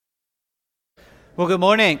Well, good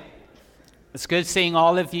morning. It's good seeing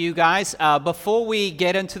all of you guys. Before we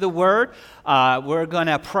get into the Word, we're going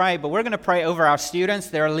to pray, but we're going to pray over our students.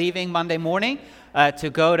 They're leaving Monday morning to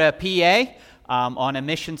go to PA on a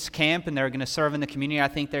missions camp, and they're going to serve in the community. I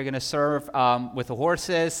think they're going to serve with the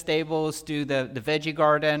horses, stables, do the veggie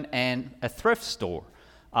garden, and a thrift store.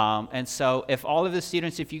 And so if all of the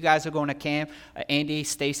students, if you guys are going to camp, Andy,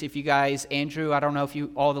 Stacy, if you guys, Andrew, I don't know if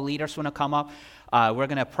all the leaders want to come up, we're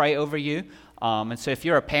going to pray over you. And so if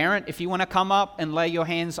you're a parent, if you want to come up and lay your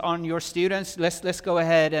hands on your students, let's go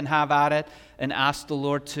ahead and have at it and ask the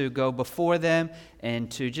Lord to go before them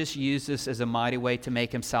and to just use this as a mighty way to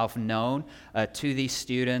make himself known to these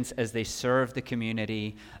students as they serve the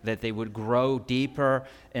community, that they would grow deeper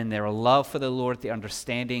in their love for the Lord, the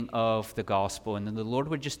understanding of the gospel, and then the Lord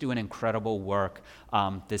would just do an incredible work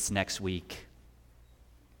this next week.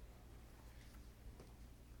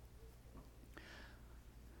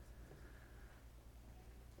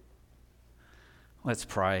 Let's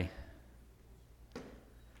pray.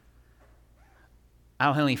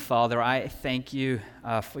 Our Heavenly Father, I thank you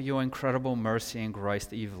for your incredible mercy and grace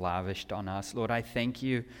that you've lavished on us. Lord, I thank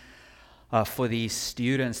you for these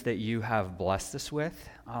students that you have blessed us with.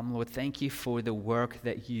 Lord, thank you for the work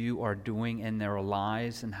that you are doing in their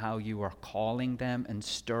lives and how you are calling them and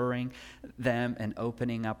stirring them and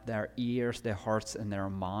opening up their ears, their hearts, and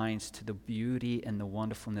their minds to the beauty and the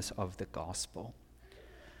wonderfulness of the gospel.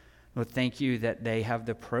 Lord, thank you that they have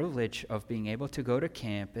the privilege of being able to go to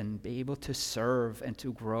camp and be able to serve and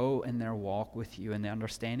to grow in their walk with you and the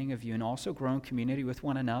understanding of you, and also grow in community with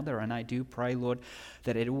one another. And I do pray, Lord,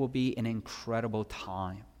 that it will be an incredible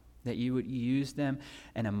time, that you would use them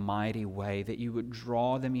in a mighty way, that you would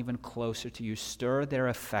draw them even closer to you, stir their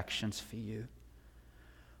affections for you.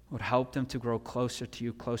 Lord, help them to grow closer to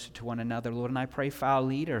you, closer to one another, Lord. And I pray for our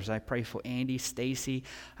leaders. I pray for Andy, Stacy.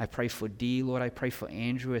 I pray for Dee, Lord. I pray for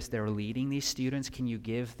Andrew as they're leading these students. Can you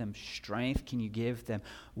give them strength? Can you give them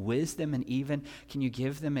wisdom? And even can you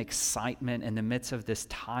give them excitement in the midst of this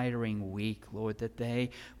tiring week, Lord, that they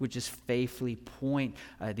would just faithfully point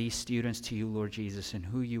these students to you, Lord Jesus, and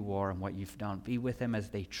who you are and what you've done. Be with them as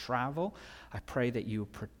they travel. I pray that you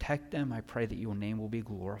protect them. I pray that your name will be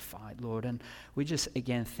glorified, Lord. And we just,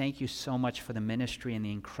 again, thank you so much for the ministry and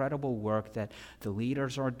the incredible work that the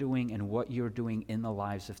leaders are doing and what you're doing in the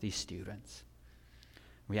lives of these students.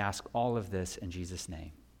 We ask all of this in Jesus'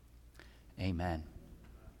 name. Amen.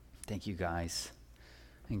 Thank you, guys.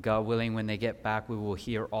 And God willing, when they get back, we will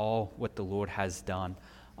hear all what the Lord has done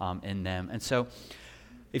in them. And so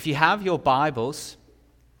if you have your Bibles,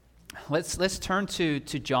 let's turn to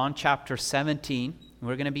John chapter 17.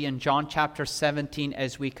 We're going to be in John chapter 17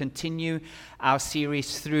 as we continue our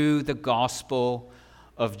series through the Gospel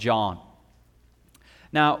of John.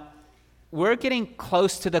 Now, we're getting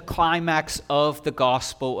close to the climax of the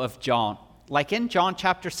Gospel of John. Like in John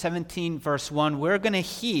chapter 17, verse 1, we're going to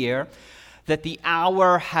hear that the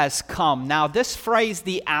hour has come. Now, this phrase,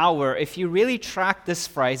 the hour, if you really track this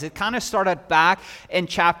phrase, it kind of started back in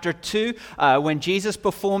chapter 2 when Jesus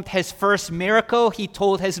performed his first miracle. He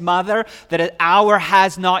told his mother that an hour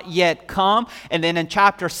has not yet come. And then in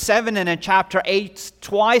chapter 7 and in chapter 8,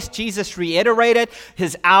 twice Jesus reiterated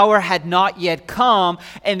his hour had not yet come.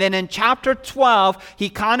 And then in chapter 12, he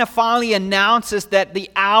kind of finally announces that the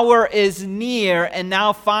hour is near. And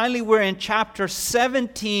now finally we're in chapter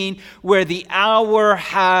 17 where the hour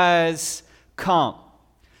has come.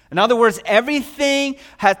 In other words, everything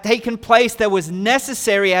has taken place that was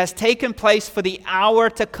necessary has taken place for the hour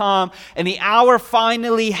to come, and the hour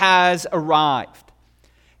finally has arrived.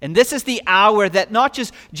 And this is the hour that not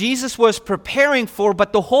just Jesus was preparing for,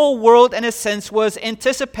 but the whole world, in a sense, was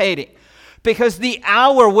anticipating. Because the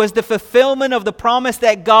hour was the fulfillment of the promise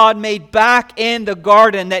that God made back in the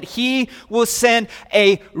garden, that he will send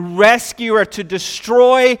a rescuer to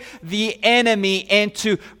destroy the enemy and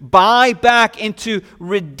to buy back and to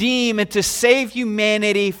redeem and to save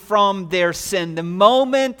humanity from their sin. The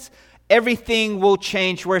moment everything will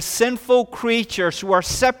change, where sinful creatures who are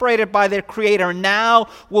separated by their Creator now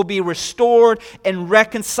will be restored and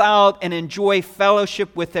reconciled and enjoy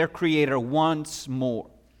fellowship with their Creator once more.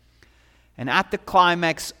 And at the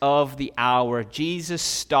climax of the hour, Jesus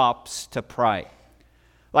stops to pray.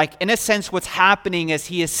 Like, in a sense, what's happening is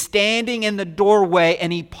he is standing in the doorway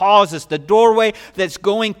and he pauses, the doorway that's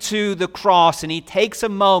going to the cross, and he takes a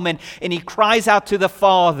moment and he cries out to the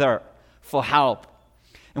Father for help.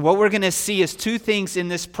 And what we're going to see is two things in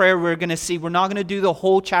this prayer. We're not going to do the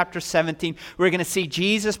whole chapter 17. We're going to see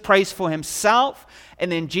Jesus prays for himself,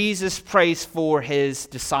 and then Jesus prays for his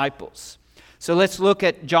disciples. So let's look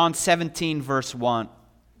at John 17, verse 1.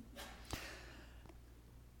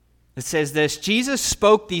 It It says this: Jesus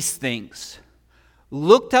spoke these things,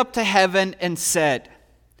 looked up to heaven and said,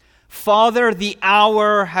 Father, the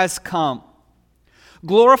hour has come.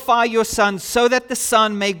 Glorify your Son, so that the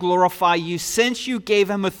Son may glorify you, since you gave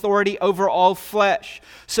him authority over all flesh,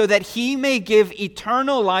 so that he may give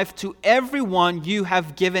eternal life to everyone you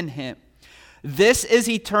have given him. This is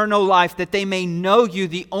eternal life, that they may know you,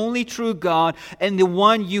 the only true God, and the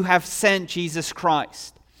one you have sent, Jesus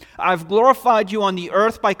Christ. I've glorified you on the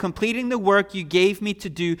earth by completing the work you gave me to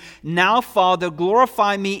do. Now, Father,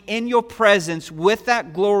 glorify me in your presence with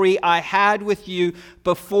that glory I had with you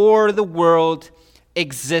before the world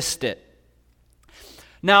existed.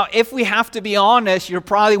 Now, if we have to be honest, you're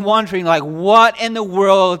probably wondering, what in the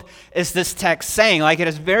world is this text saying? It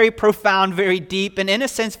is very profound, very deep, and in a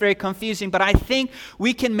sense, very confusing. But I think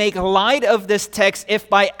we can make light of this text if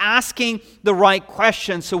by asking the right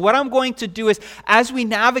questions. So what I'm going to do is, as we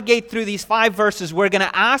navigate through these 5 verses, we're going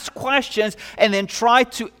to ask questions and then try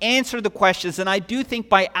to answer the questions. And I do think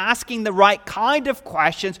by asking the right kind of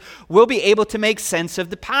questions, we'll be able to make sense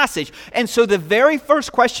of the passage. And so the very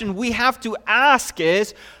first question we have to ask is,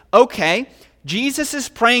 okay, Jesus is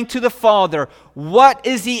praying to the Father. What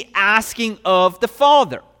is he asking of the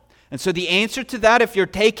Father? And so the answer to that, if you're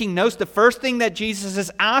taking notes, the first thing that Jesus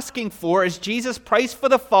is asking for is Jesus prays for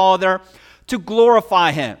the Father to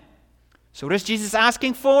glorify him. So what is Jesus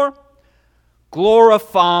asking for?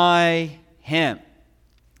 Glorify him.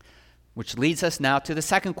 Which leads us now to the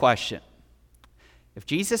second question. If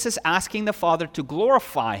Jesus is asking the Father to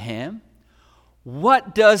glorify him,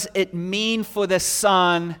 what does it mean for the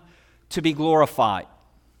Son to be glorified?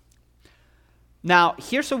 Now,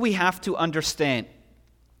 here's what we have to understand.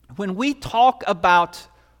 When we talk about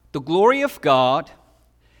the glory of God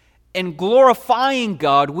and glorifying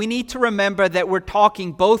God, we need to remember that we're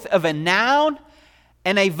talking both of a noun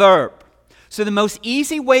and a verb. So the most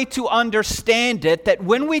easy way to understand it, that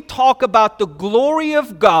when we talk about the glory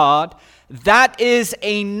of God, that is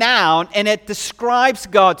a noun, and it describes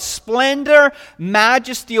God's splendor,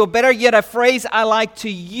 majesty, or better yet, a phrase I like to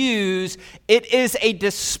use, it is a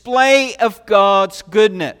display of God's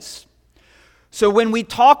goodness. So when we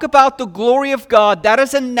talk about the glory of God, that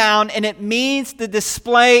is a noun, and it means the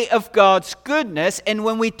display of God's goodness. And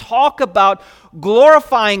when we talk about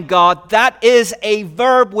glorifying God, that is a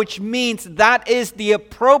verb, which means that is the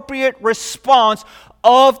appropriate response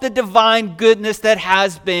of the divine goodness that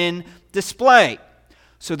has been displayed.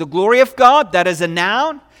 So the glory of God, that is a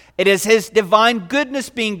noun. It is his divine goodness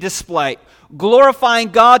being displayed. Glorifying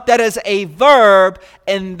God, that is a verb,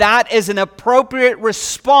 and that is an appropriate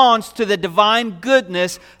response to the divine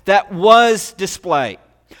goodness that was displayed.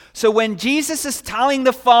 So when Jesus is telling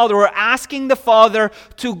the Father or asking the Father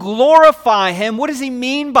to glorify him, what does he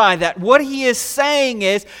mean by that? What he is saying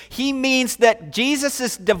is, he means that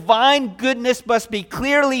Jesus' divine goodness must be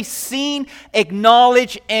clearly seen,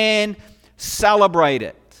 acknowledged, and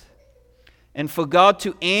celebrated. And for God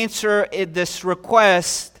to answer this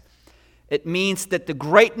request, it means that the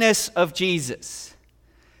greatness of Jesus,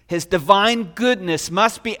 his divine goodness,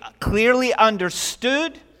 must be clearly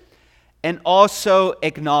understood and also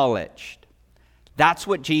acknowledged. That's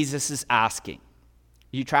what Jesus is asking.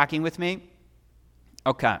 Are you tracking with me?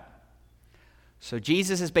 Okay. So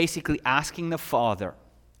Jesus is basically asking the Father,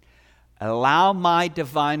 allow my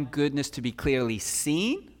divine goodness to be clearly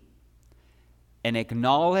seen and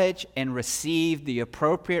acknowledge and receive the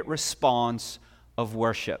appropriate response of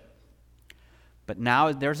worship. But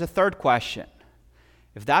now there's a third question.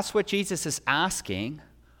 If that's what Jesus is asking,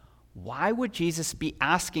 why would Jesus be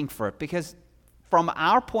asking for it? Because from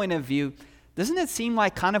our point of view, doesn't it seem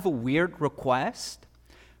like kind of a weird request?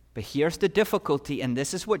 But here's the difficulty, and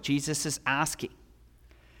this is what Jesus is asking.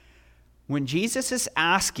 When Jesus is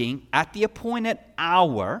asking at the appointed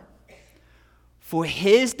hour for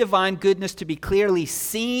his divine goodness to be clearly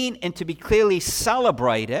seen and to be clearly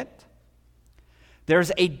celebrated,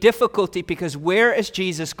 there's a difficulty, because where is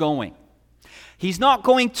Jesus going? He's not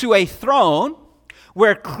going to a throne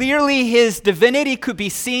where clearly his divinity could be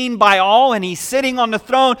seen by all, and he's sitting on the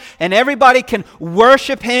throne and everybody can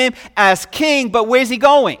worship him as king. But where's he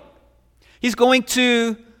going? He's going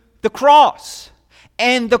to the cross.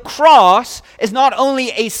 And the cross is not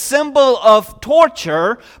only a symbol of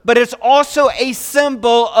torture, but it's also a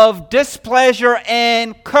symbol of displeasure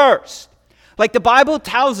and curse. Like the Bible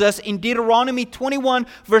tells us in Deuteronomy 21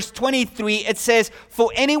 verse 23, it says,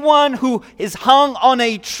 for anyone who is hung on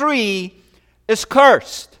a tree is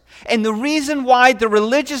cursed. And the reason why the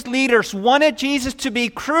religious leaders wanted Jesus to be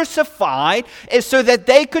crucified is so that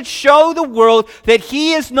they could show the world that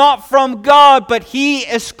he is not from God, but he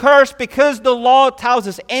is cursed, because the law tells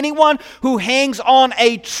us anyone who hangs on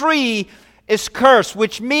a tree is cursed,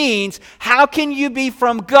 which means, how can you be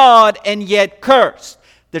from God and yet cursed?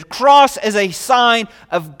 The cross is a sign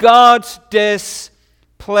of God's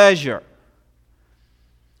displeasure.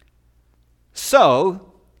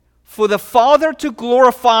 So, for the Father to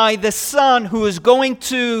glorify the Son who is going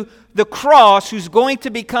to the cross, who's going to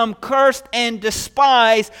become cursed and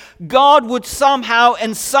despised, God would somehow,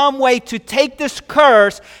 in some way, to take this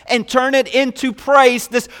curse and turn it into praise,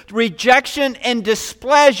 this rejection and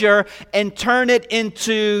displeasure, and turn it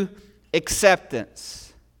into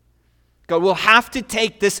acceptance. God will have to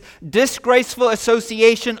take this disgraceful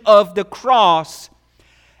association of the cross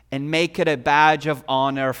and make it a badge of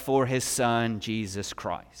honor for his Son, Jesus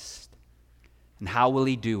Christ. And how will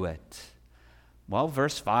he do it? Well,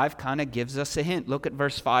 verse 5 kind of gives us a hint. Look at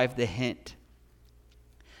verse 5, the hint.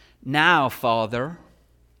 Now, Father,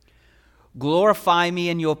 glorify me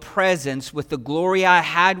in your presence with the glory I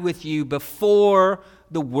had with you before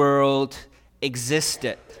the world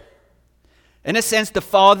existed. In a sense, the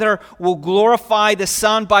Father will glorify the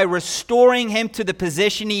Son by restoring him to the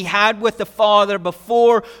position he had with the Father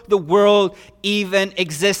before the world even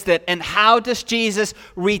existed. And how does Jesus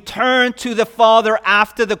return to the Father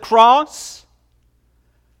after the cross?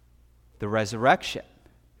 The resurrection.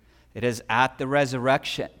 It is at the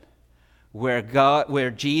resurrection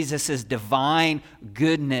where Jesus' divine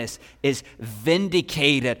goodness is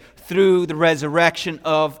vindicated through the resurrection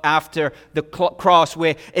of after the cross,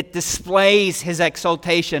 where it displays his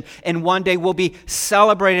exaltation and one day will be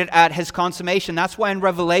celebrated at his consummation. That's why in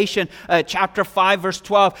Revelation chapter 5 verse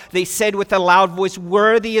 12 they said with a loud voice,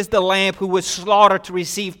 "Worthy is the Lamb who was slaughtered to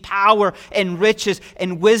receive power and riches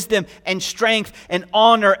and wisdom and strength and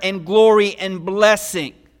honor and glory and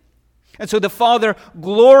blessing." And so the Father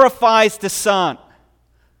glorifies the Son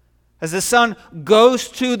as the Son goes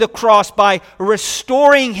to the cross by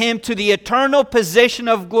restoring him to the eternal position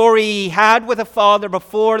of glory he had with the Father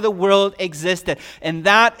before the world existed. And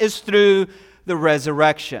that is through the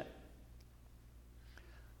resurrection.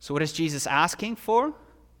 So what is Jesus asking for?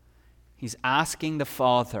 He's asking the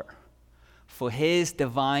Father for his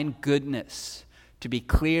divine goodness to be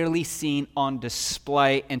clearly seen on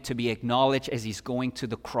display and to be acknowledged as he's going to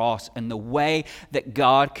the cross. And the way that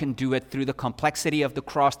God can do it through the complexity of the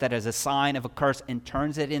cross that is a sign of a curse and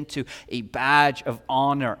turns it into a badge of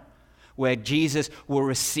honor, where Jesus will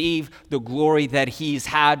receive the glory that he's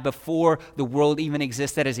had before the world even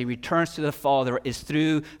existed as he returns to the Father, is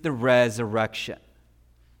through the resurrection.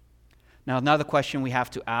 Now, another question we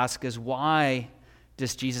have to ask is, why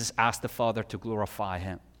does Jesus ask the Father to glorify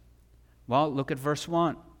him? Well, look at verse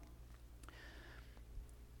 1.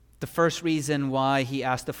 The first reason why he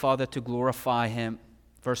asked the Father to glorify him,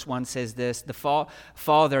 verse 1 says this, "The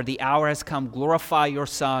Father, the hour has come, glorify your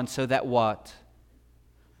Son, so that" what?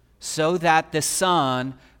 "So that the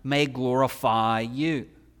Son may glorify you."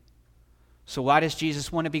 So why does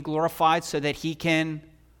Jesus want to be glorified? So that he can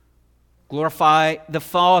glorify the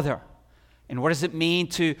Father. And what does it mean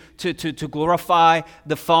to glorify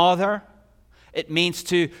the Father? It means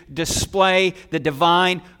to display the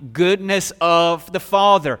divine goodness of the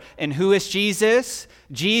Father. And who is Jesus?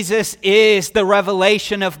 Jesus is the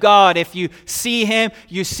revelation of God. If you see him,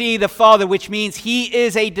 you see the Father, which means he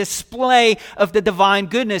is a display of the divine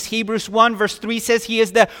goodness. Hebrews 1 verse 3 says he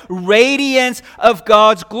is the radiance of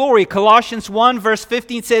God's glory. Colossians 1 verse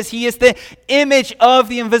 15 says he is the image of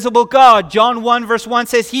the invisible God. John 1 verse 1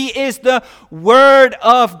 says he is the Word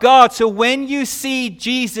of God. So when you see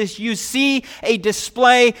Jesus, you see a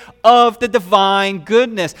display of the divine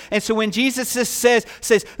goodness. And so when Jesus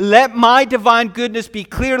says, "Let my divine goodness be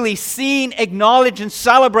clearly seen, acknowledged, and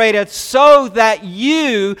celebrated, so that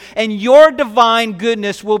you and your divine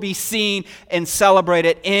goodness will be seen and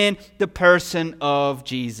celebrated in the person of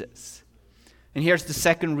Jesus." And here's the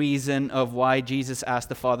second reason of why Jesus asked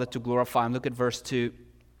the Father to glorify him. Look at verse 2.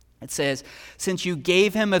 It says, "Since you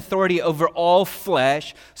gave him authority over all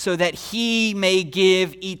flesh, so that he may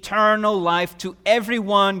give eternal life to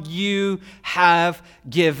everyone you have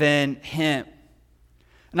given him."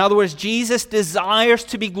 In other words, Jesus desires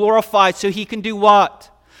to be glorified so he can do what?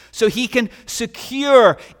 So he can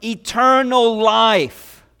secure eternal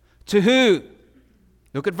life. To who?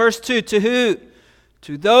 Look at verse 2. To who?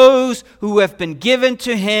 To those who have been given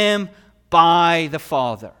to him by the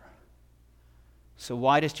Father. So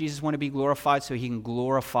why does Jesus want to be glorified? So he can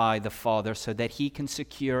glorify the Father, so that he can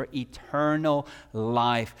secure eternal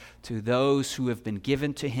life to those who have been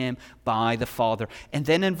given to him by the Father. And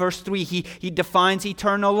then in verse 3, he defines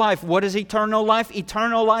eternal life. What is eternal life?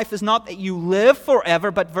 Eternal life is not that you live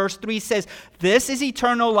forever, but verse 3 says, this is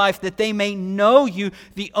eternal life, that they may know you,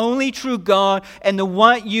 the only true God, and the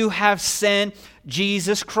one you have sent,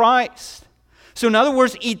 Jesus Christ. So in other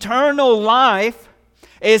words, eternal life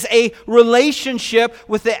is a relationship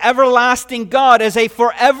with the everlasting God, is a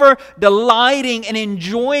forever delighting and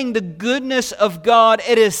enjoying the goodness of God.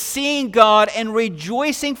 It is seeing God and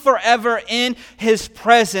rejoicing forever in his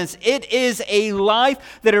presence. It is a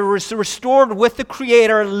life that is restored with the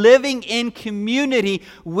Creator, living in community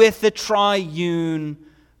with the triune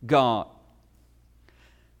God.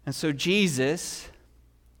 And so Jesus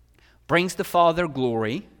brings the Father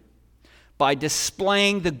glory by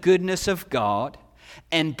displaying the goodness of God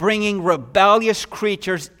and bringing rebellious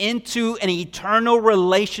creatures into an eternal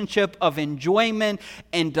relationship of enjoyment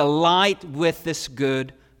and delight with this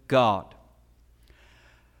good God.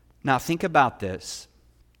 Now think about this.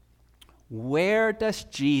 Where does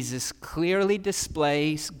Jesus clearly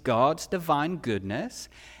display God's divine goodness,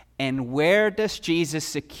 and where does Jesus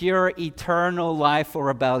secure eternal life for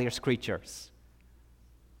rebellious creatures?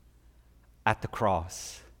 At the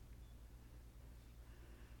cross.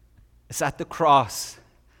 It's at the cross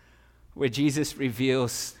where Jesus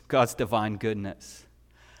reveals God's divine goodness.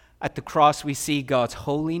 At the cross, we see God's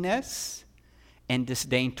holiness and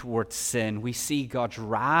disdain towards sin. We see God's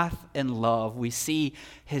wrath and love. We see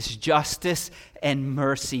his justice and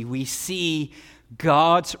mercy. We see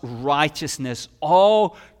God's righteousness,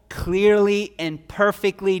 all clearly and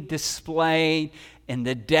perfectly displayed in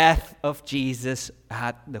the death of Jesus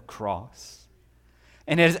at the cross.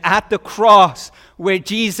 And it is at the cross where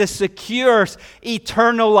Jesus secures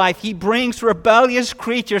eternal life. He brings rebellious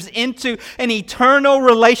creatures into an eternal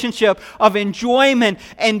relationship of enjoyment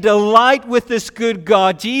and delight with this good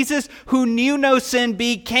God. Jesus, who knew no sin,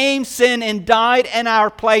 became sin and died in our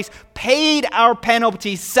place, paid our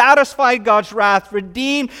penalty, satisfied God's wrath,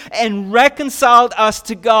 redeemed and reconciled us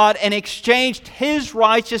to God, and exchanged his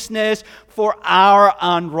righteousness for our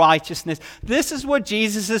unrighteousness. This is what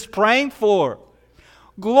Jesus is praying for.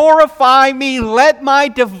 Glorify me. Let my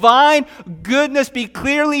divine goodness be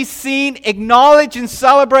clearly seen, acknowledged, and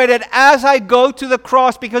celebrated as I go to the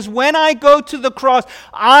cross. Because when I go to the cross,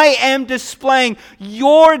 I am displaying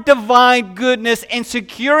your divine goodness and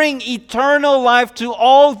securing eternal life to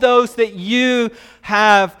all those that you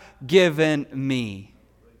have given me.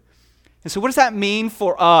 And so what does that mean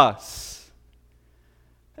for us?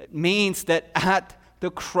 It means that at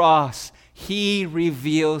the cross, he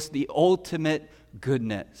reveals the ultimate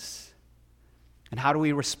goodness. And how do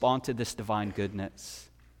we respond to this divine goodness?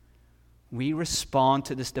 We respond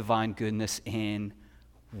to this divine goodness in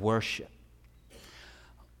worship.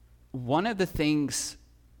 One of the things,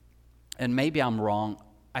 and maybe I'm wrong,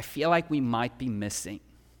 I feel like we might be missing.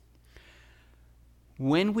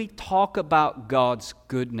 When we talk about God's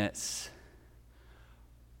goodness,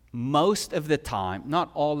 most of the time,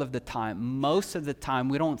 not all of the time, most of the time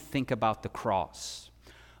we don't think about the cross.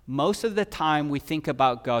 Most of the time, we think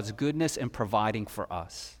about God's goodness and providing for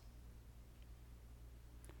us.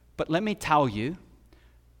 But let me tell you,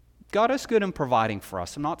 God is good in providing for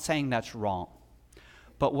us. I'm not saying that's wrong.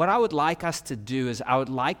 But what I would like us to do is I would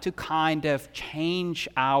like to kind of change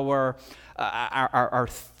our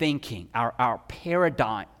thinking, our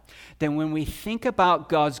paradigm. Then when we think about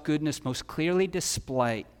God's goodness most clearly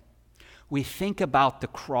displayed, we think about the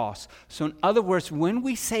cross. So in other words, when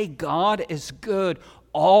we say God is good,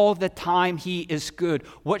 all the time he is good,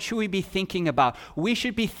 what should we be thinking about? We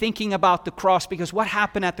should be thinking about the cross, because what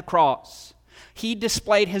happened at the cross? He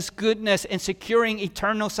displayed his goodness in securing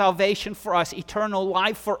eternal salvation for us, eternal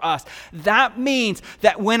life for us. That means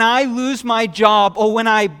that when I lose my job, or when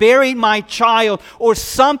I bury my child, or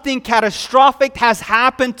something catastrophic has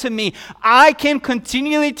happened to me, I can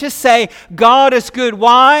continually to say, God is good.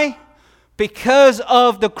 Why? Because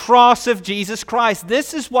of the cross of Jesus Christ.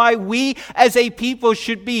 This is why we as a people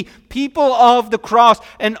should be people of the cross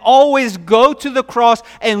and always go to the cross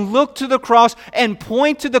and look to the cross and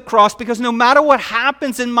point to the cross, because no matter what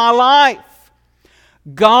happens in my life,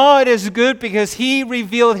 God is good because he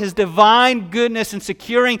revealed his divine goodness in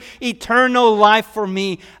securing eternal life for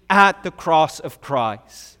me at the cross of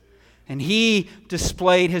Christ. And he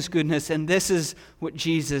displayed his goodness, and this is what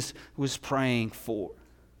Jesus was praying for.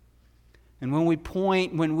 And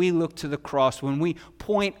when we look to the cross, when we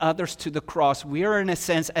point others to the cross, we are in a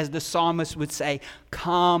sense, as the psalmist would say,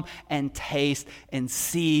 come and taste and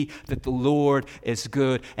see that the Lord is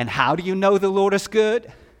good. And how do you know the Lord is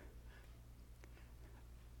good?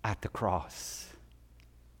 At the cross.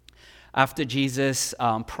 After Jesus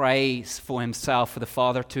prays for himself, for the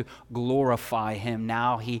Father to glorify him,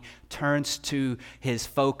 now he turns to his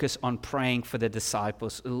focus on praying for the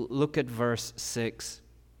disciples. Look at verse 6.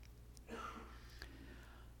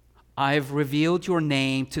 I have revealed your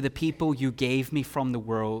name to the people you gave me from the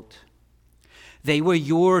world. They were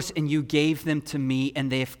yours and you gave them to me,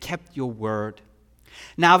 and they have kept your word.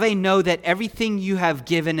 Now they know that everything you have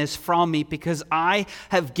given is from me, because I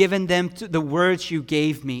have given them to the words you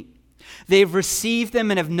gave me. They have received them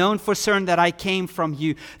and have known for certain that I came from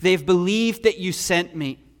you. They have believed that you sent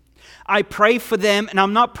me. I pray for them, and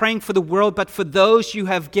I'm not praying for the world, but for those you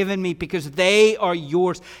have given me, because they are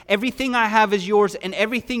yours. Everything I have is yours, and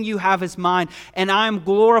everything you have is mine, and I am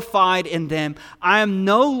glorified in them. I am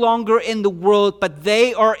no longer in the world, but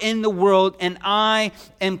they are in the world, and I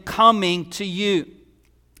am coming to you.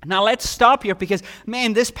 Now let's stop here, because,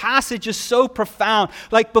 man, this passage is so profound.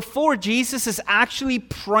 Like, before Jesus is actually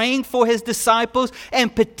praying for his disciples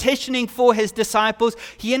and petitioning for his disciples,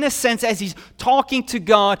 he, in a sense, as he's talking to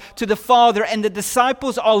God, to the Father, and the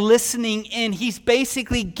disciples are listening in, he's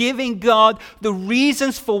basically giving God the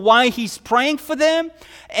reasons for why he's praying for them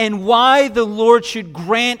and why the Lord should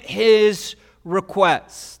grant his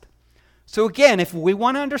request. So again, if we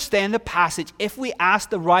want to understand the passage, if we ask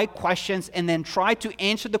the right questions and then try to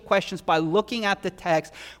answer the questions by looking at the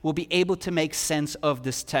text, we'll be able to make sense of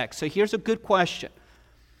this text. So here's a good question.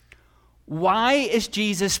 Why is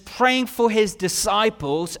Jesus praying for his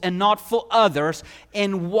disciples and not for others?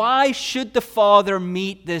 And why should the Father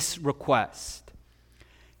meet this request?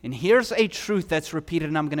 And here's a truth that's repeated,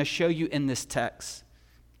 and I'm going to show you in this text.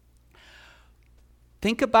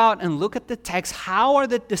 Think about and look at the text. How are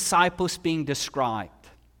the disciples being described?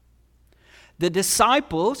 The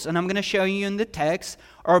disciples, and I'm going to show you in the text,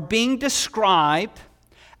 are being described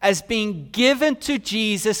as being given to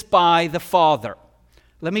Jesus by the Father.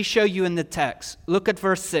 Let me show you in the text. Look at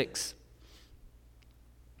verse 6.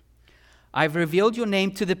 I've revealed your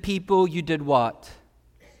name to the people you did what?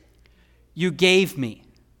 You gave me.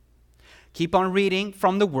 Keep on reading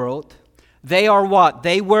from the world. They are what?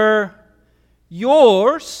 They were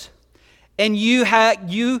yours, and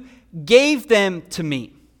you gave them to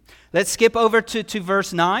me. Let's skip over to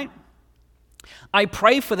verse 9. I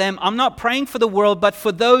pray for them. I'm not praying for the world, but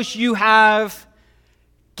for those you have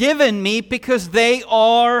given me, because they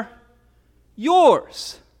are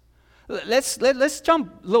yours. Let's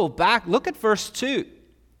jump a little back. Look at verse 2.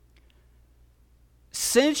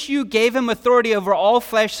 Since you gave him authority over all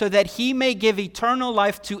flesh, so that he may give eternal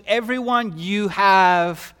life to everyone you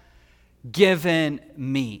have given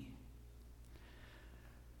me.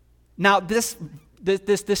 Now, this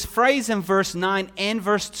phrase in verse 9 and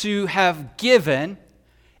verse 2, have given,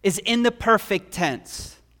 is in the perfect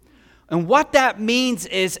tense. And what that means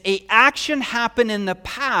is an action happened in the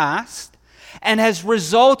past and has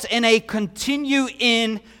resulted in a continue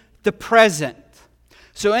in the present.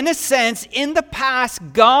 So in a sense, in the past,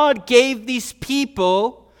 God gave these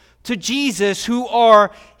people to Jesus who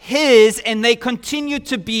are his, and they continue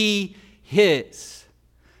to be his.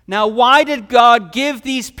 Now, why did God give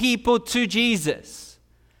these people to Jesus?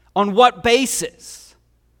 On what basis?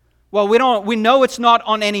 Well, we know it's not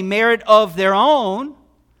on any merit of their own,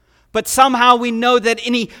 but somehow we know that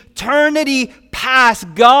in eternity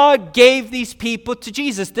past, God gave these people to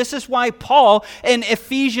Jesus. This is why Paul in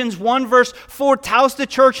Ephesians 1 verse 4 tells the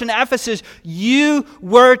church in Ephesus, you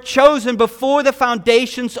were chosen before the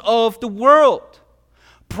foundations of the world.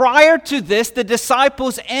 Prior to this, the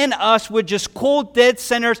disciples and us were just cold, dead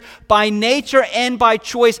sinners by nature and by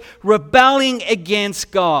choice, rebelling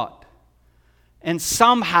against God. And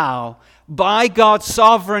somehow, by God's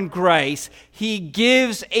sovereign grace, he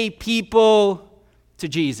gives a people to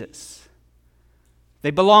Jesus.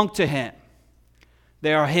 They belong to him.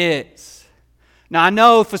 They are his. Now, I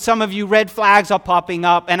know for some of you, red flags are popping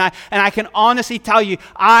up, and I can honestly tell you,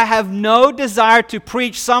 I have no desire to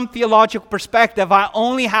preach some theological perspective. I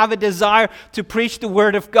only have a desire to preach the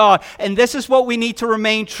Word of God. And this is what we need to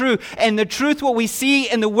remain true. And the truth, what we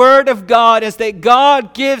see in the Word of God, is that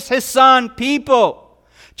God gives his Son people.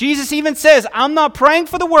 Jesus even says, I'm not praying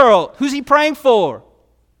for the world. Who's he praying for?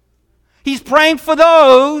 He's praying for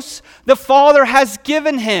those the Father has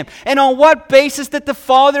given him. And on what basis did the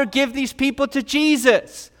Father give these people to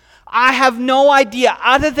Jesus? I have no idea,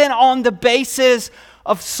 other than on the basis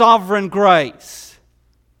of sovereign grace.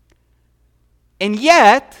 And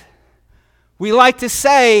yet, We like to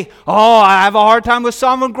say, oh, I have a hard time with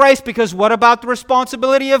sovereign grace because what about the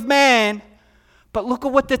responsibility of man? But look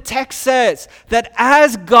at what the text says, that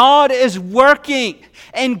as God is working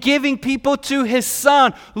and giving people to His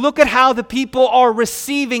Son, look at how the people are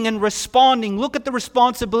receiving and responding. Look at the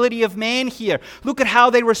responsibility of man here. Look at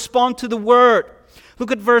how they respond to the Word.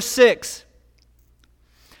 Look at verse 6.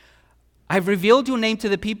 I've revealed your name to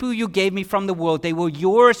the people you gave me from the world. They were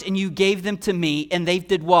yours and you gave them to me. And they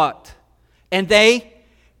did what? And they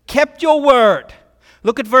kept your word.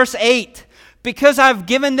 Look at verse 8. Because I've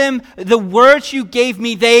given them the words you gave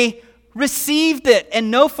me, they received it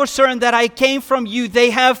and know for certain that I came from you. They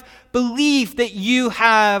have believed that you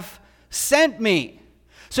have sent me.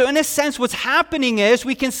 So in a sense, what's happening is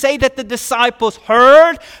we can say that the disciples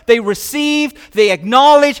heard, they received, they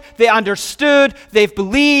acknowledged, they understood, they've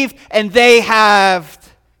believed, and they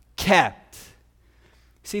have kept.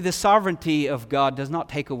 See, the sovereignty of God does not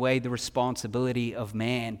take away the responsibility of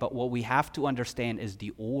man, but what we have to understand is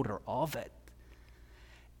the order of it.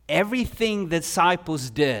 Everything the disciples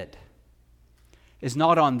did is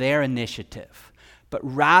not on their initiative, but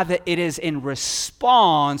rather it is in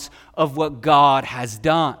response of what God has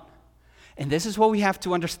done. And this is what we have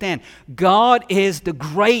to understand. God is the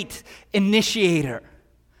great initiator.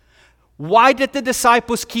 Why did the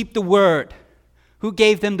disciples keep the word? Who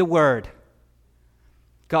gave them the word?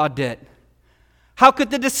 God did. How could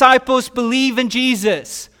the disciples believe in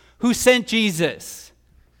Jesus? Who sent Jesus?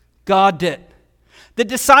 God did. The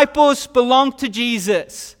disciples belonged to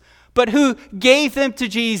Jesus, but who gave them to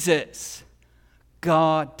Jesus?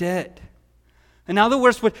 God did. In other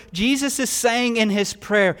words, what Jesus is saying in His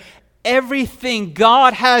prayer, everything,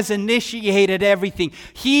 God has initiated everything.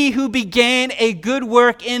 He who began a good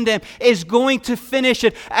work in them is going to finish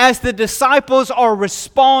it as the disciples are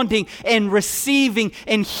responding and receiving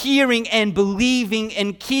and hearing and believing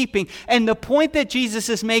and keeping. And the point that Jesus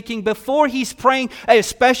is making before He's praying a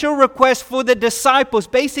special request for the disciples,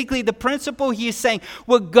 basically the principle He is saying,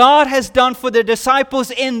 what God has done for the disciples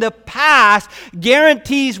in the past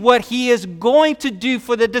guarantees what He is going to do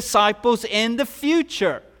for the disciples in the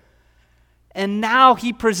future. And now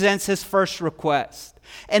He presents His first request.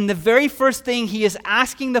 And the very first thing He is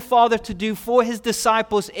asking the Father to do for His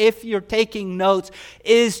disciples, if you're taking notes,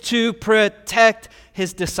 is to protect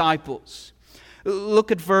His disciples.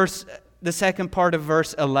 Look at the second part of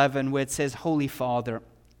verse 11 where it says, Holy Father.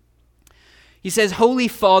 He says, Holy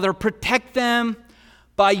Father, protect them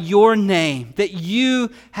by your name that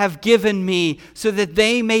you have given me so that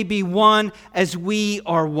they may be one as we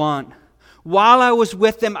are one. While I was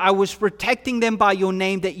with them, I was protecting them by your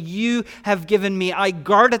name that you have given me. I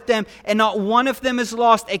guarded them, and not one of them is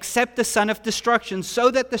lost except the son of destruction, so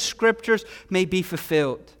that the scriptures may be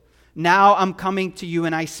fulfilled. Now I'm coming to you,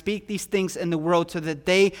 and I speak these things in the world so that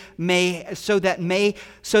they may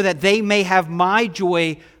have my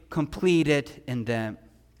joy completed in them.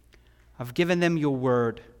 I've given them your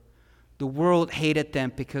word. The world hated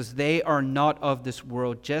them because they are not of this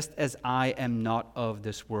world, just as I am not of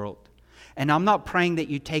this world. And I'm not praying that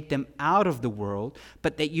you take them out of the world,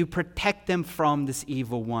 but that you protect them from this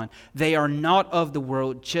evil one. They are not of the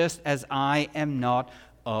world, just as I am not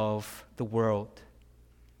of the world.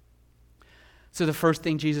 So the first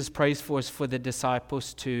thing Jesus prays for is for the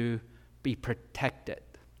disciples to be protected.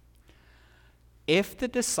 If the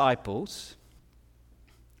disciples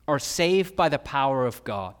are saved by the power of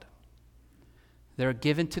God, they're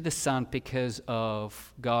given to the Son because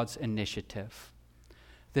of God's initiative.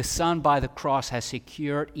 The Son by the cross has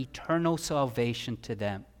secured eternal salvation to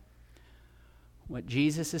them. What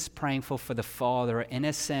Jesus is praying for the Father, in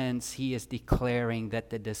a sense, He is declaring that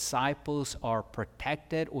the disciples are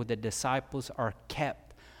protected or the disciples are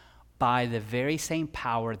kept by the very same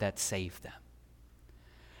power that saved them.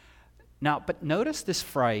 Now, but notice this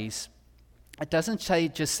phrase. It doesn't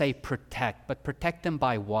just say protect, but protect them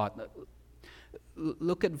by what?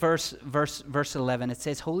 Look at verse 11. It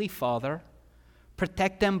says, Holy Father,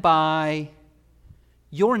 protect them by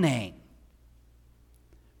your name.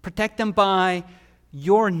 Protect them by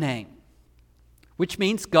your name. Which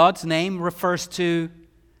means God's name refers to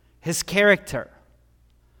His character,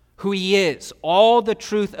 who He is, all the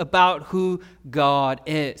truth about who God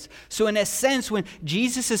is. So in a sense, when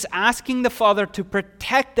Jesus is asking the Father to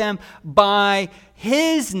protect them by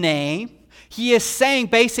His name, He is saying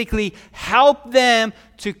basically, help them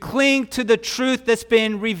to cling to the truth that's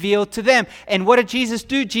been revealed to them. And what did Jesus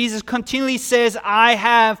do? Jesus continually says, I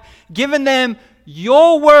have given them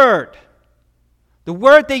your word. The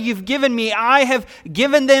word that you've given me, I have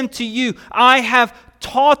given them to you. I have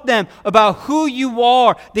taught them about who you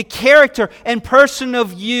are, the character and person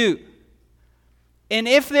of you. And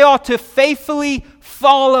if they are to faithfully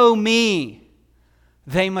follow me,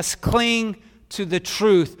 they must cling to the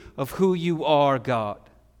truth of who you are, God.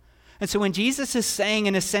 And so when Jesus is saying,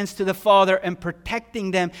 in a sense, to the Father and protecting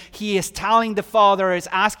them, he is telling the Father, is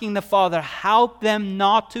asking the Father, help them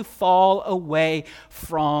not to fall away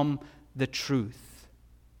from the truth.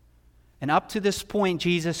 And up to this point,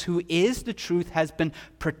 Jesus, who is the truth, has been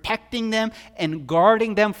protecting them and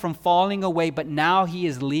guarding them from falling away. But now he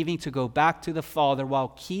is leaving to go back to the Father while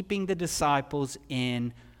keeping the disciples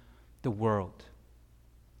in the world.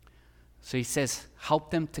 So he says,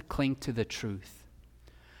 help them to cling to the truth.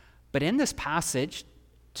 But in this passage,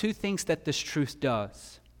 two things that this truth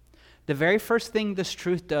does. The very first thing this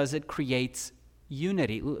truth does, it creates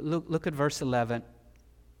unity. Look at verse 11.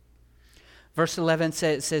 Verse 11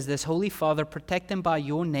 says this, Holy Father, protect them by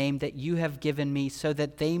your name that you have given me, so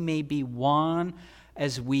that they may be one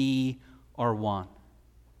as we are one.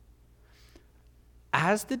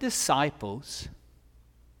 As the disciples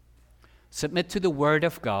submit to the Word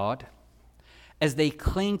of God, as they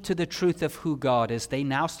cling to the truth of who God is, they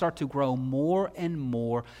now start to grow more and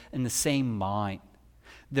more in the same mind.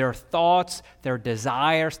 Their thoughts, their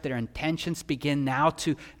desires, their intentions begin now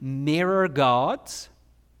to mirror God's.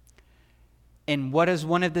 And what is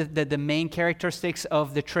one of the main characteristics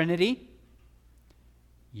of the Trinity?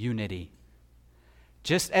 Unity.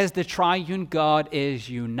 Just as the triune God is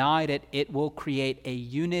united, it will create a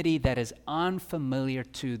unity that is unfamiliar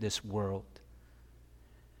to this world.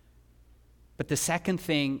 But the second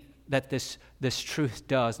thing that this truth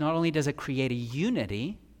does, not only does it create a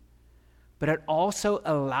unity, but it also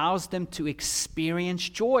allows them to experience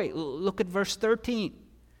joy. Look at verse 13.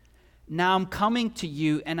 Now I'm coming to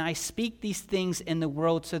you, and I speak these things in the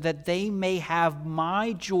world so that they may have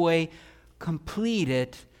my joy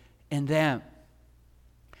completed in them.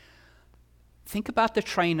 Think about the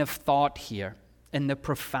train of thought here and the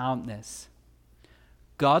profoundness.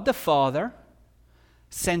 God the Father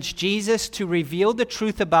sends Jesus to reveal the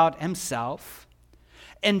truth about himself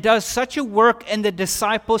and does such a work in the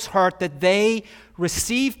disciples' heart that they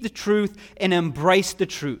receive the truth and embrace the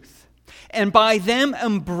truth. And by them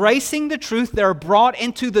embracing the truth, they're brought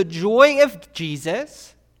into the joy of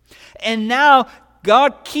Jesus. And now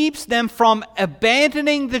God keeps them from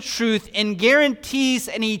abandoning the truth and guarantees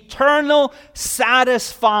an eternal,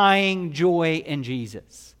 satisfying joy in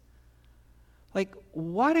Jesus. Like,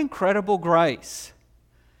 what incredible grace.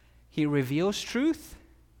 He reveals truth.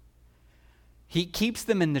 He keeps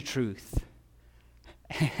them in the truth.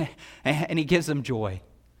 And he gives them joy.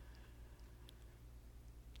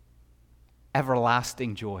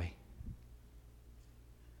 Everlasting joy.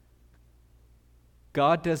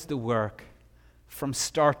 God does the work from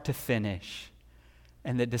start to finish,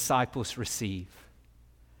 and the disciples receive.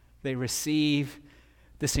 They receive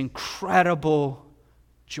this incredible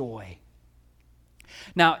joy.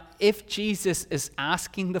 Now, if Jesus is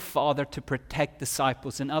asking the Father to protect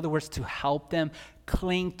disciples, in other words, to help them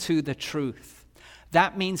cling to the truth,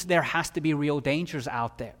 that means there has to be real dangers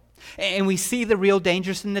out there. And we see the real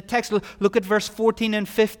dangers in the text. Look at verse 14 and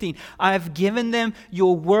 15. I have given them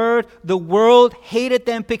your word. The world hated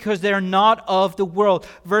them because they're not of the world.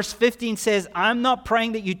 Verse 15 says, I'm not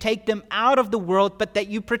praying that you take them out of the world, but that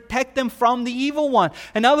you protect them from the evil one.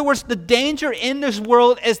 In other words, the danger in this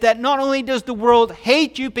world is that not only does the world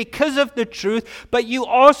hate you because of the truth, but you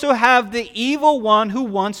also have the evil one who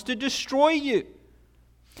wants to destroy you.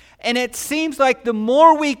 And it seems like the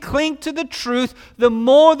more we cling to the truth, the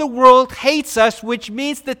more the world hates us, which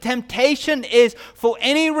means the temptation is for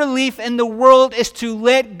any relief in the world is to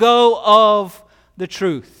let go of the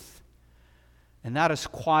truth. And that is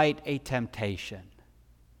quite a temptation.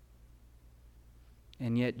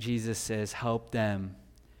 And yet Jesus says, help them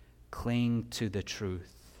cling to the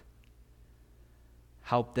truth.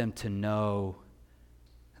 Help them to know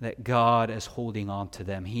that God is holding on to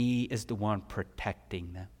them. He is the one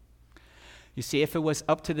protecting them. You see, if it was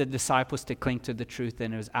up to the disciples to cling to the truth,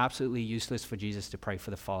 then it was absolutely useless for Jesus to pray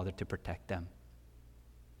for the Father to protect them.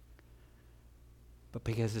 But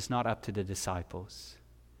because it's not up to the disciples,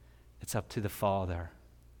 it's up to the Father,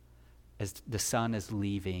 as the Son is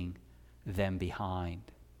leaving them behind.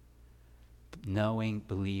 Knowing,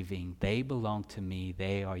 believing, they belong to me,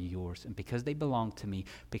 they are yours. And because they belong to me,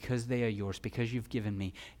 because they are yours, because you've given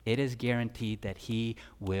me, it is guaranteed that He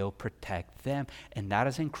will protect them. And that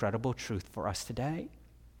is incredible truth for us today.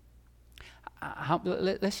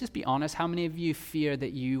 Let's just be honest. How many of you fear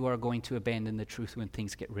that you are going to abandon the truth when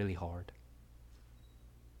things get really hard?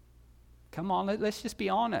 Come on, let's just be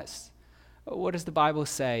honest. What does the Bible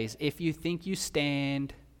say? If you think you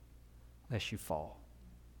stand, lest you fall.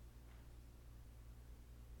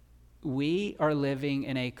 we are living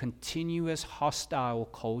in a continuous hostile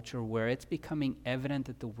culture where it's becoming evident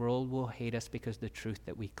that the world will hate us because of the truth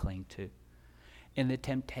that we cling to. And the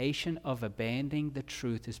temptation of abandoning the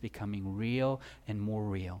truth is becoming real and more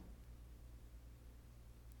real.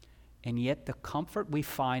 And yet the comfort we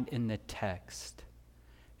find in the text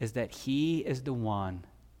is that He is the one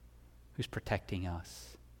who's protecting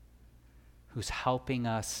us, who's helping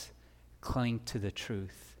us cling to the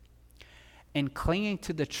truth. And clinging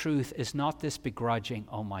to the truth is not this begrudging,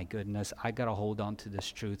 oh my goodness, I got to hold on to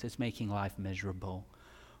this truth. It's making life miserable.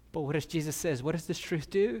 But what does Jesus say? What does this truth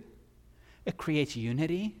do? It creates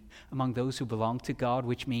unity among those who belong to God,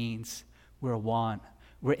 which means we're one.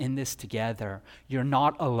 We're in this together. You're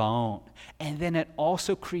not alone. And then it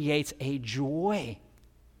also creates a joy,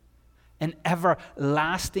 an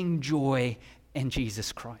everlasting joy in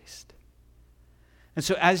Jesus Christ. And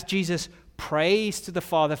so as Jesus prays to the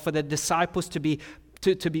Father for the disciples to be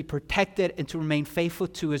protected and to remain faithful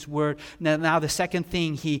to His word. Now the second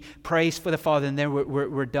thing He prays for the Father, and then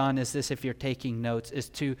we're done, is this, if you're taking notes, is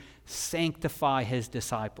to sanctify His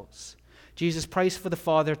disciples. Jesus prays for the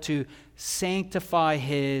Father to sanctify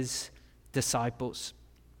His disciples.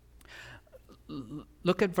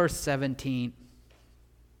 Look at verse 17.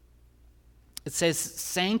 It says,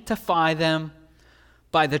 sanctify them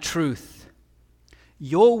by the truth.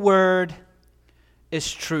 Your word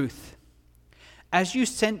is truth. As you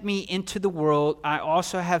sent me into the world, I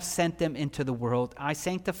also have sent them into the world. I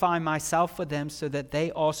sanctify myself for them so that they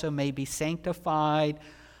also may be sanctified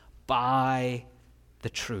by the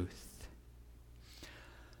truth.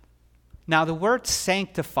 Now, the word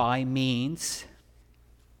sanctify means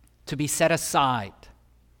to be set aside,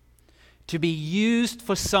 to be used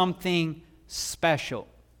for something special.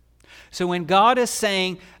 So when God is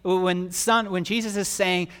saying, when Jesus is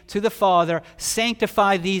saying to the Father,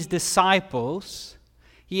 sanctify these disciples,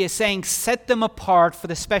 He is saying, set them apart for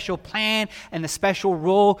the special plan and the special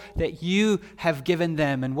role that you have given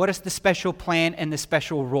them. And what is the special plan and the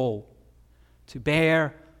special role? To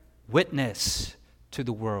bear witness to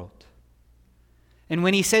the world. And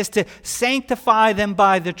when He says to sanctify them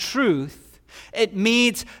by the truth, it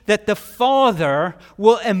means that the Father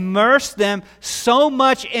will immerse them so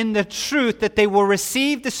much in the truth that they will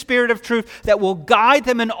receive the Spirit of truth that will guide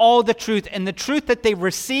them in all the truth. And the truth that they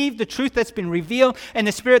receive, the truth that's been revealed, and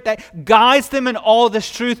the Spirit that guides them in all this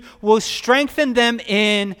truth will strengthen them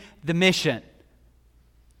in the mission.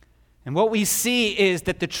 And what we see is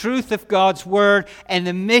that the truth of God's Word and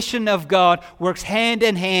the mission of God works hand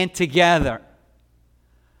in hand together.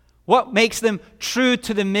 What makes them true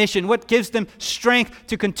to the mission? What gives them strength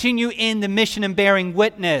to continue in the mission and bearing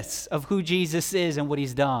witness of who Jesus is and what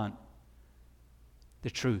He's done?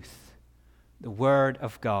 The truth, the Word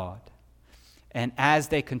of God. And as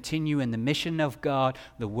they continue in the mission of God,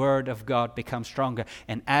 the Word of God becomes stronger.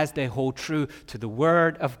 And as they hold true to the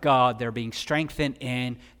Word of God, they're being strengthened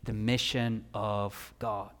in the mission of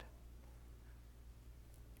God.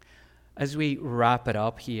 As we wrap it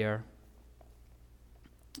up here,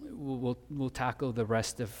 we'll tackle the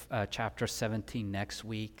rest of chapter 17 next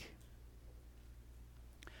week.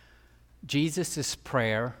 Jesus'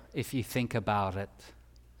 prayer, if you think about it,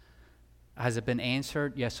 has it been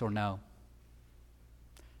answered, yes or no?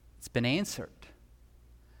 It's been answered.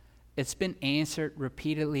 It's been answered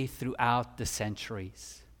repeatedly throughout the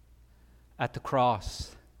centuries. At the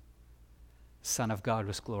cross, the Son of God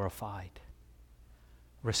was glorified,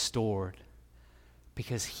 restored,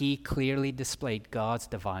 because He clearly displayed God's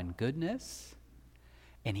divine goodness,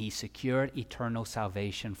 and He secured eternal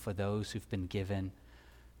salvation for those who've been given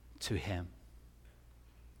to Him.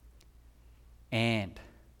 And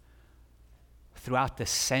throughout the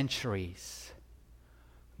centuries,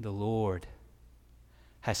 the Lord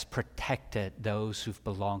has protected those who've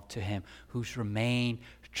belonged to Him, who's remained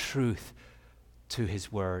truth to His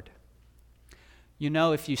word. You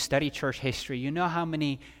know, if you study church history, you know how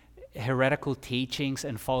many heretical teachings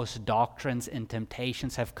and false doctrines and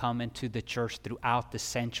temptations have come into the church throughout the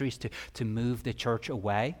centuries to move the church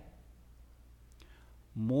away?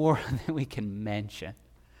 More than we can mention.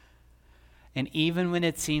 And even when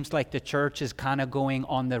it seems like the church is kind of going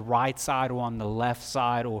on the right side or on the left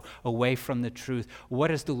side or away from the truth, what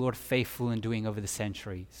is the Lord faithful in doing over the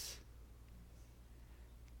centuries?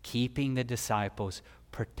 Keeping the disciples,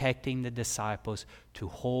 protecting the disciples to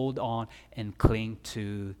hold on and cling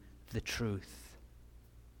to the truth.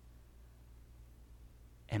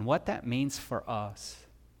 And what that means for us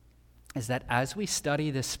is that as we study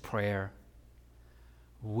this prayer,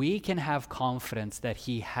 we can have confidence that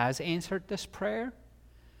He has answered this prayer,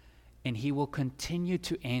 and He will continue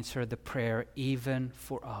to answer the prayer even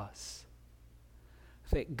for us.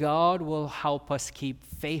 that God will help us keep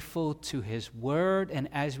faithful to His Word, and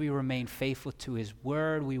as we remain faithful to His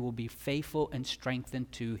Word, we will be faithful and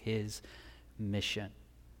strengthened to His mission.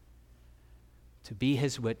 To be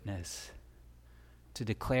His witness, to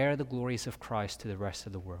declare the glories of Christ to the rest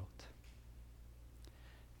of the world.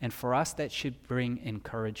 And for us, that should bring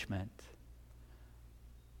encouragement.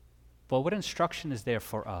 But what instruction is there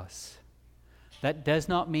for us? That does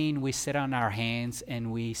not mean we sit on our hands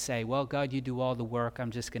and we say, well, God, you do all the work, I'm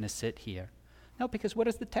just going to sit here. No, because what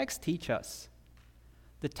does the text teach us?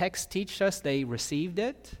 The text teaches us they received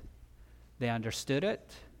it, they understood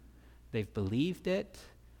it, they've believed it,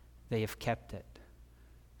 they have kept it.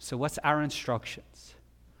 So what's our instructions?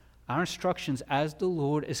 Our instructions, as the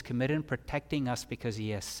Lord is committed in protecting us because He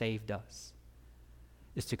has saved us,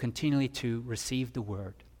 is to continually to receive the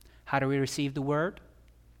Word. How do we receive the Word?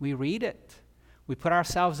 We read it. We put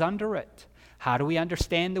ourselves under it. How do we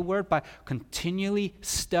understand the Word? By continually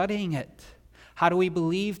studying it. How do we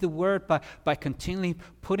believe the Word? By continually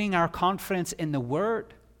putting our confidence in the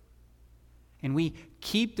Word. And we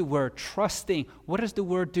keep the Word, trusting. What does the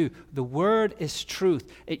Word do? The Word is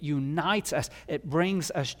truth. It unites us. It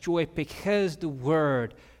brings us joy because the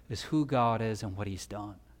Word is who God is and what He's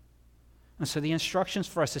done. And so the instructions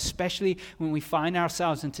for us, especially when we find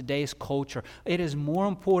ourselves in today's culture, it is more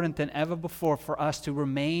important than ever before for us to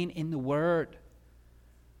remain in the Word.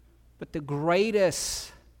 But the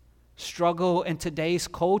greatest struggle in today's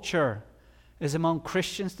culture is among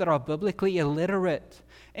Christians that are biblically illiterate.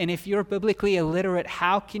 And if you're biblically illiterate,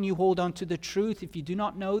 how can you hold on to the truth if you do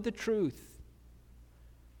not know the truth?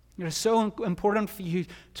 It is so important for you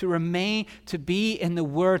to remain, to be in the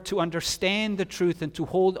Word, to understand the truth and to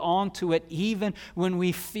hold on to it even when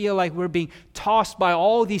we feel like we're being tossed by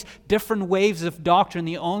all these different waves of doctrine.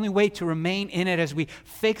 The only way to remain in it is we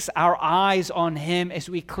fix our eyes on Him, as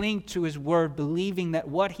we cling to His Word, believing that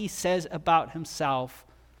what He says about Himself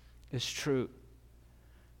is true.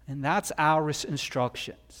 And that's our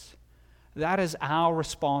instructions. That is our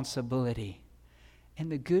responsibility.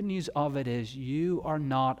 And the good news of it is you are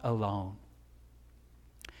not alone.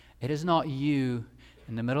 It is not you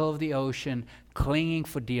in the middle of the ocean clinging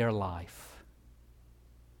for dear life.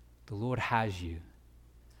 The Lord has you.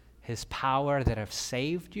 His power that has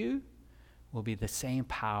saved you will be the same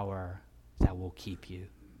power that will keep you.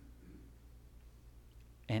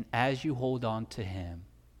 And as you hold on to Him,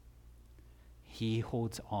 He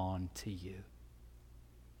holds on to you.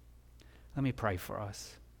 Let me pray for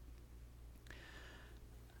us.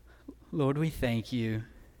 Lord, we thank You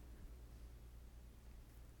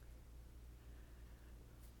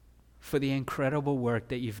for the incredible work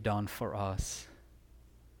that You've done for us.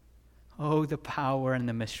 Oh, the power and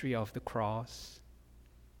the mystery of the cross,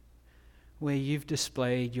 where You've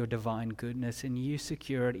displayed Your divine goodness and You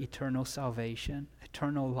secured eternal salvation,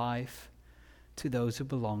 eternal life to those who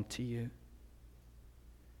belong to You.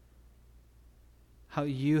 How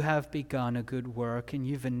You have begun a good work and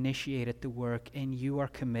You've initiated the work and You are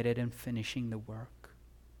committed in finishing the work.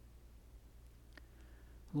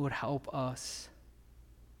 Lord, help us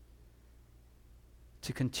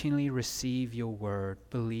to continually receive Your Word,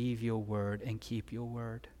 believe Your Word, and keep Your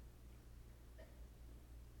Word.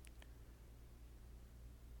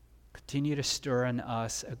 Continue to stir in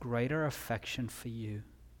us a greater affection for You.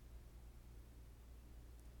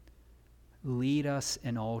 Lead us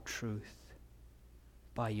in all truth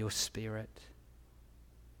by Your Spirit.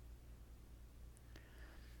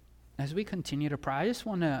 As we continue to pray, I just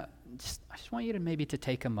want you to maybe to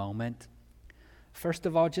take a moment. First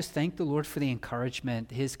of all, just thank the Lord for the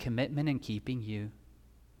encouragement, His commitment in keeping you.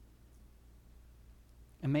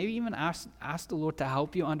 And maybe even ask the Lord to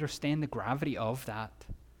help you understand the gravity of that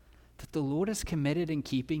the Lord is committed in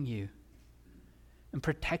keeping you and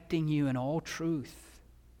protecting you in all truth.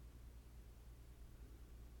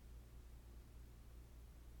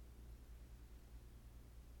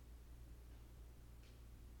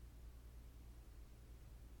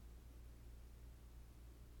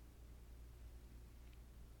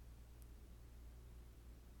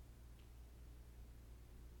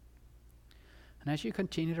 And as you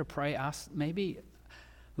continue to pray, maybe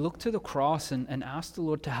look to the cross and ask the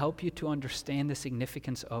Lord to help you to understand the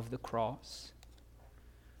significance of the cross,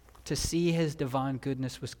 to see His divine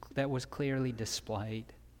goodness that was clearly displayed,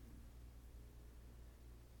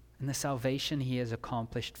 and the salvation He has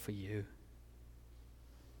accomplished for you.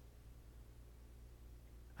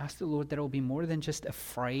 Ask the Lord that it will be more than just a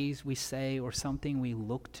phrase we say or something we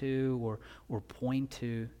look to or point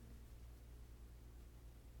to,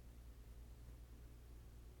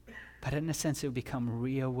 but in a sense, it will become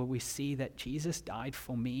real where we see that Jesus died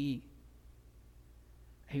for me,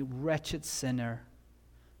 a wretched sinner,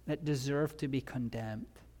 that deserved to be condemned.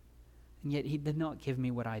 And yet he did not give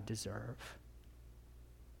me what I deserve.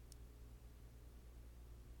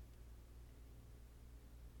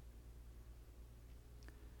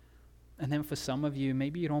 And then for some of you,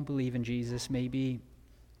 maybe you don't believe in Jesus. Maybe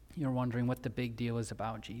you're wondering what the big deal is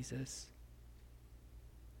about Jesus.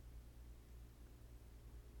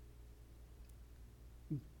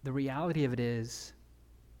 The reality of it is,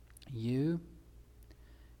 you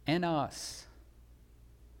and us,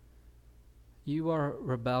 you are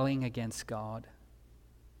rebelling against God.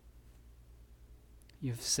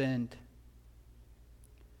 You've sinned.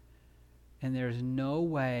 And there's no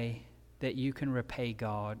way that you can repay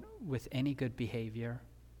God with any good behavior,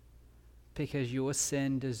 because your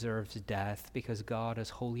sin deserves death, because God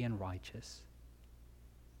is holy and righteous.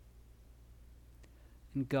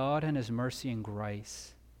 And God, in his mercy and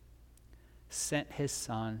grace, sent his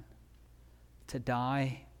Son to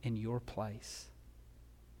die in your place,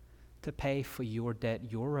 to pay for your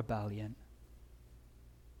debt, your rebellion.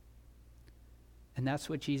 And that's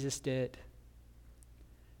what Jesus did.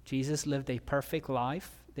 Jesus lived a perfect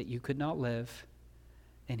life that you could not live,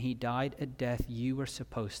 and he died a death you were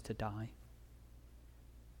supposed to die.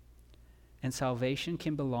 And salvation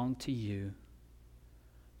can belong to you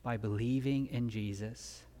by believing in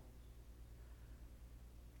Jesus,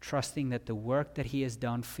 trusting that the work that he has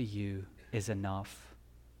done for you is enough,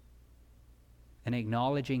 and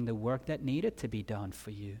acknowledging the work that needed to be done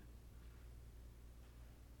for you,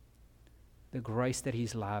 the grace that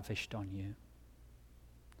he's lavished on you.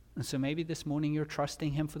 And so maybe this morning you're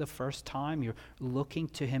trusting him for the first time. You're looking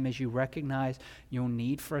to him as you recognize your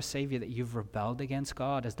need for a Savior, that you've rebelled against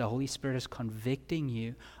God, as the Holy Spirit is convicting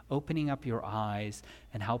you, opening up your eyes,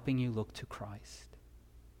 and helping you look to Christ.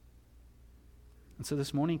 And so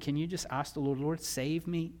this morning, can you just ask the Lord, Lord, save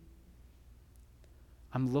me?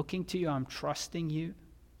 I'm looking to you. I'm trusting you.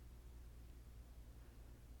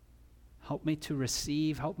 Help me to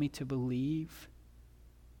receive. Help me to believe.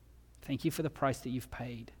 Thank you for the price that you've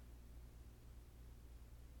paid.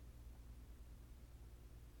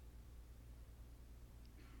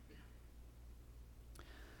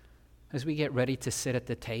 As we get ready to sit at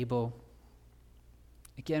the table,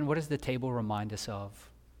 again, what does the table remind us of?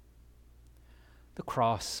 The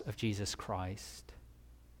cross of Jesus Christ.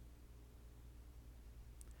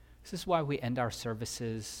 This is why we end our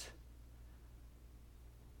services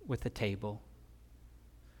with the table,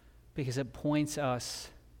 because it points us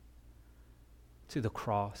to the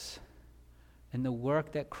cross and the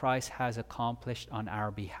work that Christ has accomplished on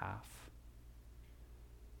our behalf.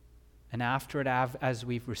 And after it, as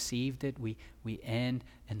we've received it, we end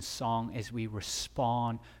in song as we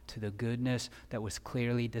respond to the goodness that was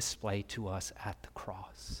clearly displayed to us at the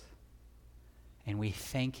cross. And we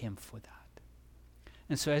thank him for that.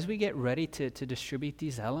 And so as we get ready to distribute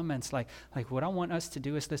these elements, like what I want us to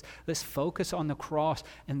do is let's focus on the cross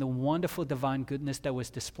and the wonderful divine goodness that was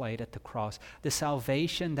displayed at the cross, the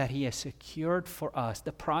salvation that he has secured for us,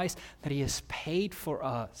 the price that he has paid for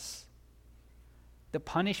us, the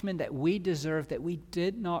punishment that we deserve that we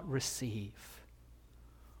did not receive,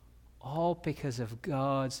 all because of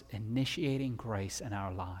God's initiating grace in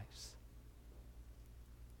our lives.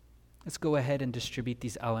 Let's go ahead and distribute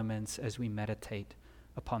these elements as we meditate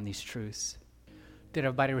upon these truths. Did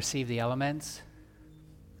everybody receive the elements?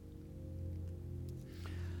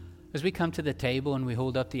 As we come to the table and we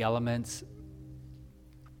hold up the elements,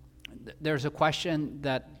 there's a question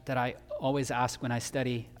that I always ask when I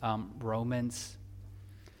study Romans.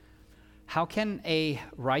 How can a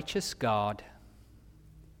righteous God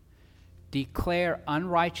declare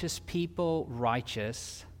unrighteous people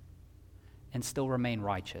righteous and still remain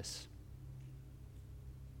righteous?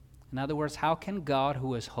 In other words, how can God,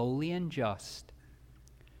 who is holy and just,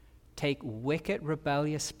 take wicked,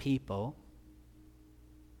 rebellious people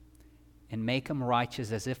and make them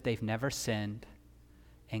righteous as if they've never sinned,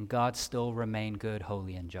 and God still remain good,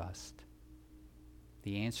 holy, and just?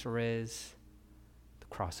 The answer is the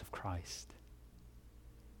cross of Christ,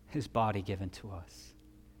 his body given to us.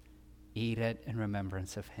 Eat it in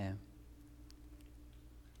remembrance of him.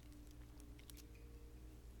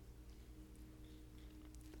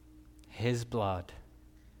 His blood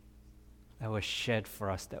that was shed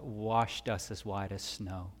for us, that washed us as white as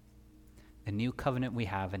snow. The new covenant we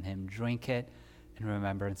have in him. Drink it in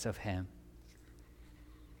remembrance of him.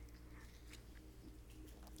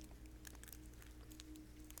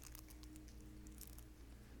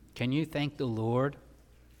 Can you thank the Lord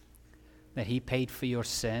that he paid for your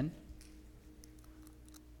sin?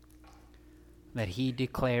 That he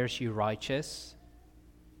declares you righteous?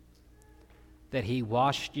 That he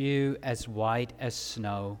washed you as white as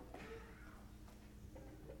snow?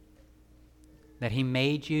 that he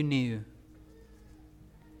made you new.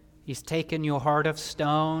 He's taken your heart of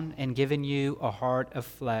stone and given you a heart of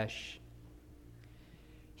flesh.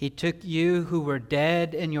 He took you who were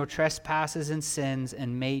dead in your trespasses and sins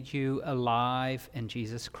and made you alive in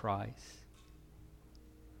Jesus Christ.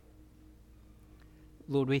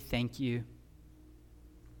 Lord, we thank you.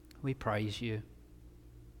 We praise you.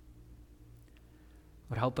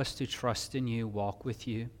 Lord, help us to trust in you, walk with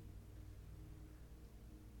you,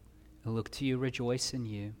 and look to you, rejoice in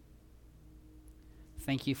you.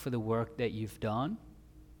 Thank you for the work that you've done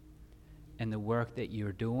and the work that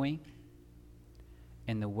you're doing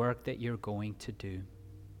and the work that you're going to do.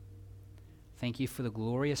 Thank you for the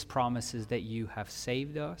glorious promises that you have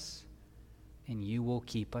saved us and you will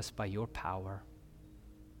keep us by your power.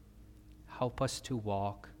 Help us to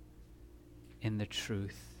walk in the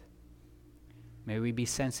truth. May we be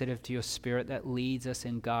sensitive to your Spirit that leads us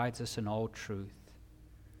and guides us in all truth,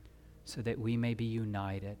 so that we may be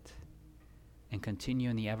united and continue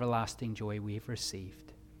in the everlasting joy we've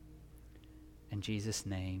received. In Jesus'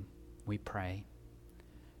 name we pray.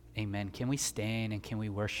 Amen. Can we stand and can we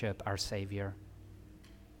worship our Savior?